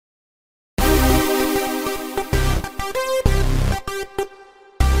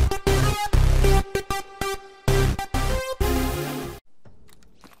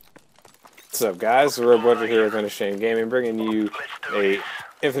What's up, guys? The Road Budger here with Unashamed Gaming, bringing you a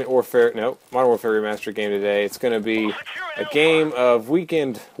Modern Warfare Remastered game today. It's going to be a game of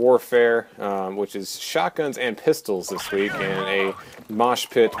Weekend Warfare, which is shotguns and pistols this week, and a mosh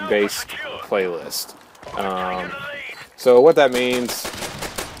pit-based playlist. So what that means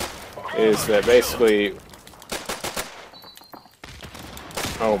is that basically,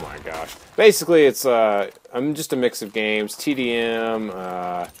 oh my gosh, basically it's I'm just a mix of games.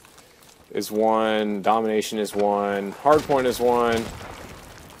 TDM is one, Domination is one, Hardpoint is one.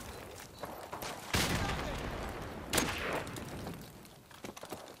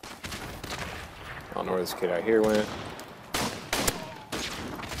 I don't know where this kid out here went.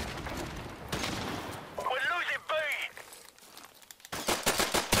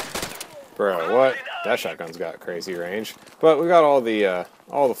 Bro, what? That shotgun's got crazy range. But we got all the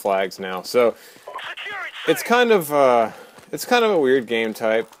flags now, so it's kind of a weird game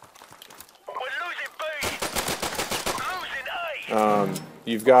type.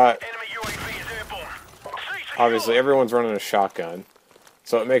 You've got, obviously everyone's running a shotgun,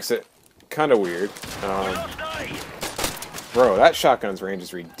 so it makes it kind of weird. Bro, that shotgun's range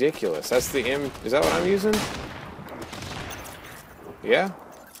is ridiculous. That's the is that what I'm using? Yeah?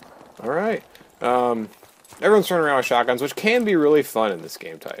 Alright. Everyone's running around with shotguns, which can be really fun in this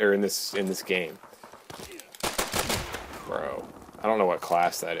game type, or in this game. Bro, I don't know what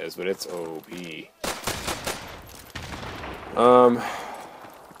class that is, but it's OP.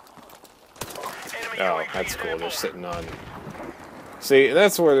 Oh, that's cool. They're sitting on. See,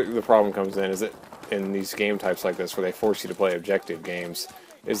 that's where the problem comes in, is that in these game types like this, where they force you to play objective games,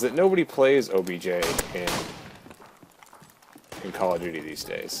 is that nobody plays OBJ in Call of Duty these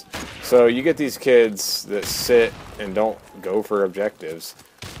days. So you get these kids that sit and don't go for objectives,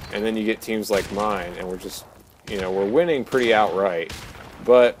 and then you get teams like mine, and we're just, we're winning pretty outright,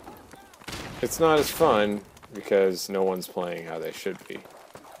 but it's not as fun because no one's playing how they should be.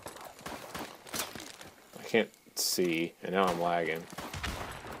 I can't see, and now I'm lagging.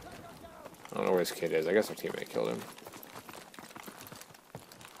 I don't know where this kid is. I guess our teammate killed him.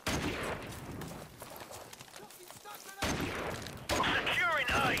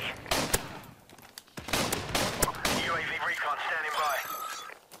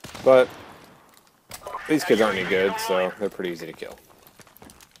 But these kids aren't any good, so they're pretty easy to kill.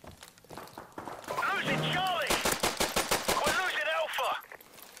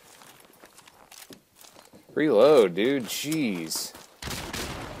 Reload, dude. Jeez.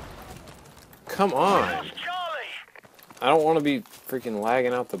 Come on. I don't want to be freaking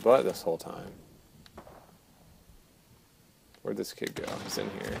lagging out the butt this whole time. Where'd this kid go? He's in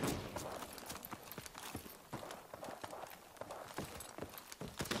here.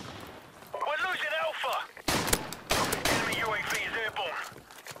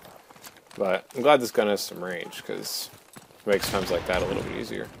 But I'm glad this gun has some range, because it makes times like that a little bit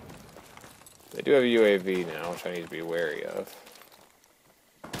easier. They do have a UAV now, which I need to be wary of.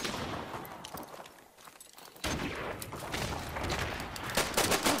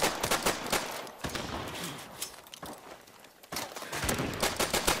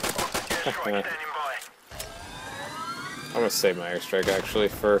 I'm going to save my airstrike, actually,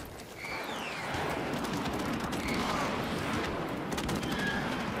 for...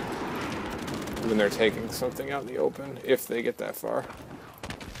 when they're taking something out in the open, if they get that far.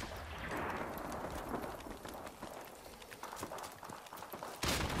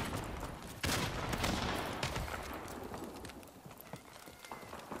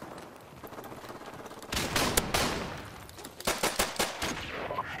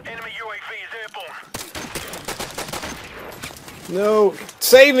 Enemy UAV is airborne. No!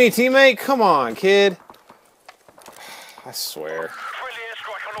 Save me, teammate! Come on, kid! I swear.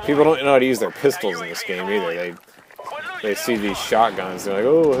 People don't know how to use their pistols in this game either. They see these shotguns, they're like,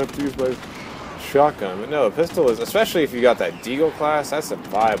 oh, I have to use my shotgun. But no, a pistol is, especially if you got that Deagle class, that's a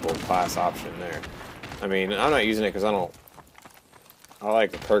viable class option there. I mean, I'm not using it because I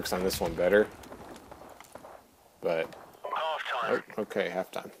like the perks on this one better. But, oh, okay,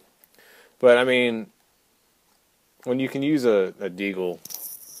 halftime. But, I mean, when you can use a Deagle,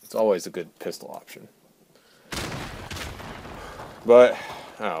 it's always a good pistol option. But...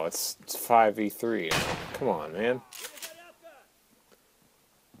 oh, it's 5v3 now. Come on, man.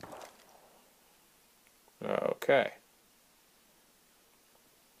 Okay.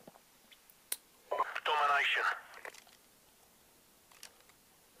 Domination.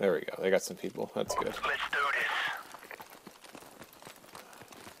 There we go. They got some people. That's good. Let's do this.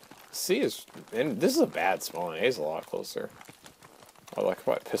 C is... and this is a bad spawn. A is a lot closer. I like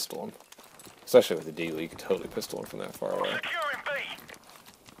how I pistol him. Especially with the Deagle, you can totally pistol him from that far away.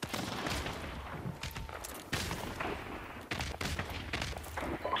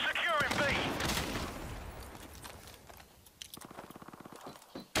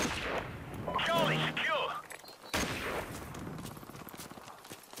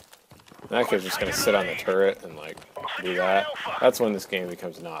 That kid's just gonna sit on the turret and like do that. That's when this game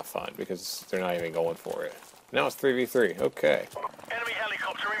becomes not fun because they're not even going for it. Now it's 3v3. Okay. Enemy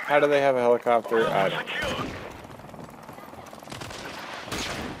helicopter inbound. How do they have a helicopter? I don't know.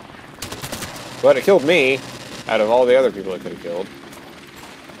 Secure. But it killed me out of all the other people it could have killed.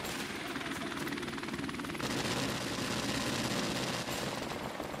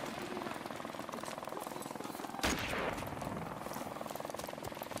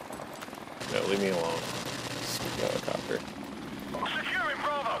 No, leave me alone. Stupid helicopter. Securing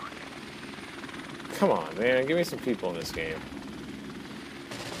Bravo. Come on, man. Give me some people in this game.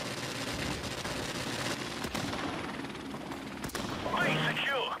 Base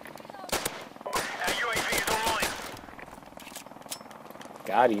secure. Our UAV is online.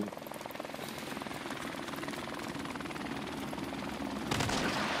 Got him.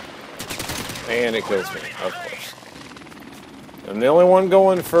 And it kills me, of course. I'm the only one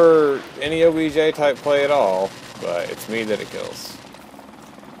going for any OBJ type play at all, but it's me that it kills.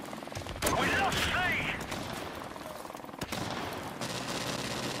 We lost C.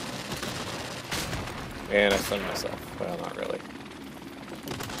 And I stunned myself. Well, not really.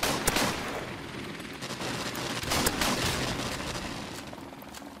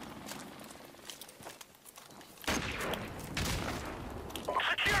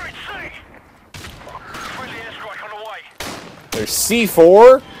 Securing C. Friendly airstrike on the way. There's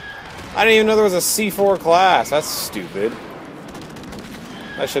C4? I didn't even know there was a C4 class. That's stupid.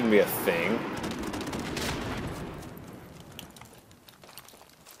 That shouldn't be a thing.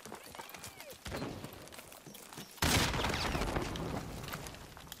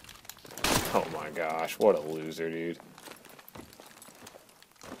 Oh my gosh, what a loser, dude.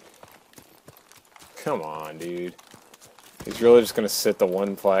 Come on, dude. He's really just gonna sit the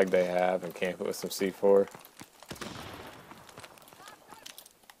one flag they have and camp it with some C4?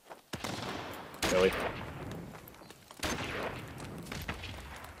 Really?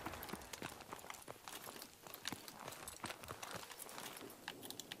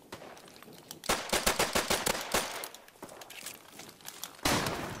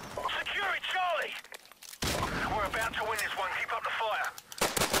 Securing Charlie. We're about to win this one. Keep up the fire.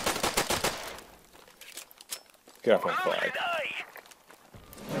 Get off my Losing flag. A.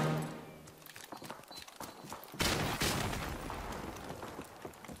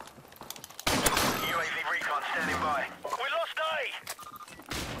 UAV recon standing by. We lost A.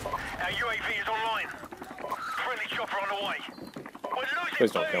 Our UAV is online. Friendly chopper on the way. We're losing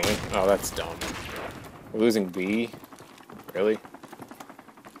Please don't B. kill me. Oh, that's dumb. We're losing B? Really?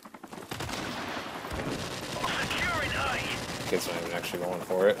 Securing A. Kid's not even actually going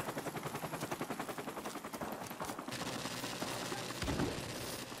for it.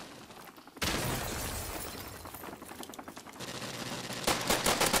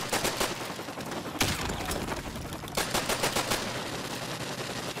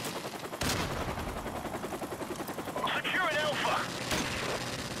 Securing Alpha.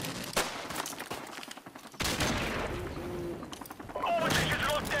 All positions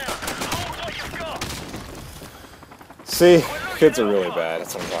locked down. Hold what you've got. See? Kids are really bad.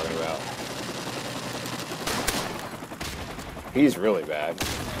 That's what I'm talking about. He's really bad.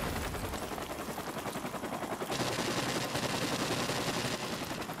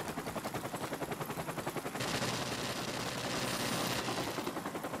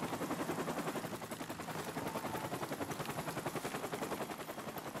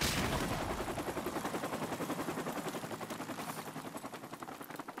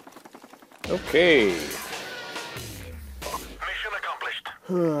 Okay. Mission accomplished.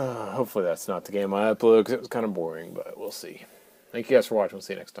 Hopefully that's not the game I upload because it was kind of boring, but we'll see. Thank you guys for watching. We'll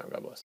see you next time. God bless.